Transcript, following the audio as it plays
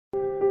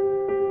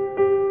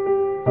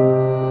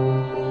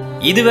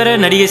இதுவரை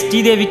நடிகை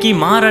ஸ்ரீதேவிக்கு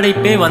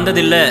மாரடைப்பே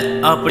வந்ததில்ல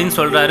அப்படின்னு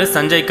சொல்றாரு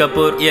சஞ்சய்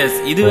கபூர். எஸ்,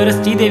 இதுவரை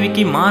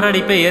ஸ்ரீதேவிக்கு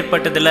மாரடைப்பே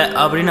ஏற்பட்டதில்ல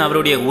அப்படின்னு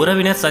அவருடைய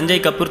உறவினர்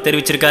சஞ்சய் கபூர்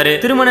தெரிவிச்சிருக்காரு.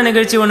 திருமண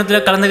நிகழ்ச்சி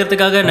ஒன்றுல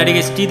கலந்துக்கிறதுக்காக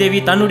நடிகை ஸ்ரீதேவி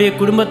தன்னுடைய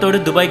குடும்பத்தோடு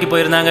துபாய்க்கு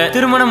போயிருந்தாங்க.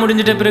 திருமணம்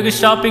முடிஞ்சிட்ட பிறகு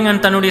ஷாப்பிங்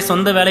அண்ட் தன்னுடைய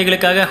சொந்த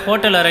வேலைகளுக்காக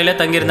ஹோட்டல் அறையில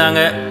தங்கியிருந்தாங்க.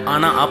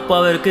 ஆனா அப்பா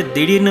அவருக்கு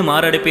திடீர்னு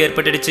மாரடைப்பு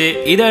ஏற்பட்டுடுச்சு.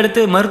 இதை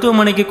அடுத்து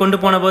மருத்துவமனைக்கு கொண்டு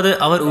போன போது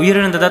அவர்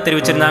உயிரிழந்ததா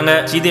தெரிவிச்சிருந்தாங்க.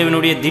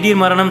 ஸ்ரீதேவினுடைய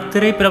திடீர் மரணம்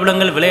திரை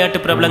பிரபலங்கள்,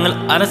 விளையாட்டு பிரபலங்கள்,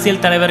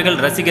 அரசியல் தலைவர்கள்,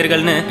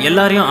 ரசிகர்கள்னு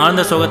எல்லாரையும்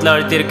ஆழ்ந்த சோகத்துல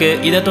அழுத்தியிருக்கு.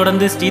 இதை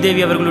தொடர்ந்து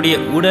ஸ்ரீதேவி அவர்களுடைய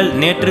உடல்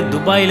நேற்று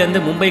துபாயிலிருந்து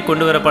மும்பை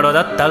கொண்டு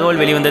வரப்படுவதா தகவல்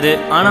வெளிவந்தது.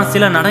 ஆனா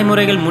சில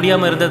நடைமுறைகள்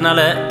முடியாம இருந்ததுனால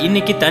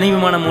இன்னைக்கு தனி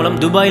விமானம் மூலம்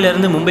துபாயில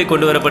இருந்து மும்பை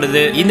கொண்டு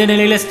வரப்படுது. இந்த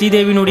நிலையில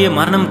ஸ்ரீதேவியினுடைய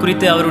மரணம்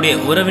குறித்து அவருடைய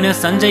உறவினர்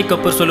சஞ்சய்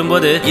கபூர்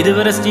சொல்லும்போது,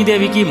 இதுவரை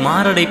ஸ்ரீதேவிக்கு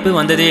மாரடைப்பு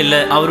வந்ததே இல்ல.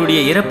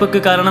 அவருடைய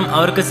இறப்புக்கு காரணம்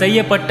அவருக்கு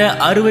செய்யப்பட்ட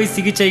அறுவை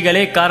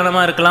சிகிச்சைகளே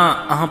காரணமா இருக்கலாம்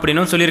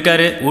அப்படின்னு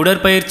சொல்லியிருக்காரு.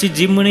 உடற்பயிற்சி,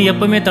 ஜிம்னு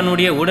எப்பவுமே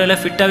தன்னுடைய உடலை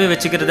ஃபிட்டாவே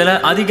வச்சுக்கிறதுல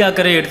அதிக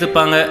அக்கறை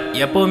எடுத்துப்பாங்க.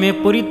 எப்பவுமே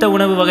பொரித்த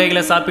உணவு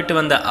வகைகளை சாப்பிட்டு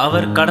வந்த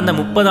அவர் கடந்த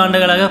 30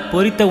 ஆண்டுகளாக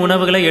பொரித்த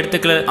உணவுகளை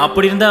எடுத்துக்கல.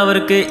 அப்படி இருந்த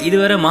அவருக்கு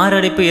இதுவரை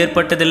மாரடைப்பு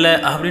ஏற்பட்டதில்லை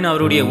அப்படின்னு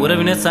அவருடைய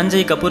உறவினர்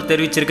சஞ்சய் கபூர்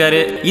தெரிவிச்சிருக்காரு.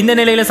 இந்த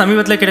நிலையில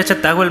சமீபத்தில் கிடைச்ச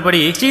தகவல்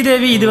படி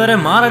ஸ்ரீதேவி இதுவரை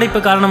மாரடைப்பு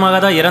காரணமாக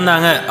தான்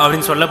இறந்தாங்க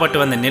அப்படின்னு சொல்லப்பட்டு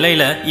வந்த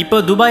நிலையில இப்போ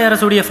துபாய்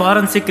அரசுடைய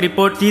ஃபாரன்சிக்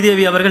ரிப்போர்ட்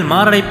ஸ்ரீதேவி அவர்கள்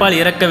மாரடைப்பால்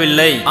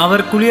இறக்கவில்லை,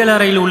 அவர்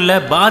குளியலறையில் உள்ள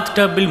பாத்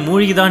டப்பில்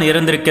மூழ்கிதான்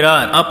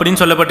இறந்திருக்கிறார்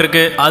அப்படின்னு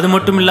சொல்லப்பட்டிருக்கு. அது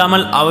மட்டும்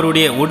இல்லாமல்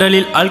அவருடைய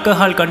உடலில்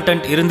ஆல்கஹால்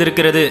கண்டென்ட்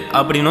இருந்திருக்கிறது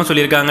அப்படின்னு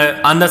சொல்லியிருக்காங்க.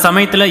 அந்த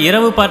சமயத்துல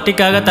இரவு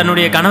பார்ட்டிக்காக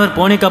தன்னுடைய கணவர்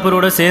போனி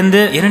கபூரோட சேர்ந்து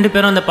 2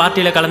 பேரும் அந்த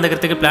பார்ட்டியில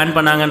கலந்துக்கிறதுக்கு பிளான்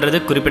பண்ணாங்கன்றது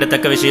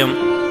குறிப்பிடத்தக்க விஷயம்.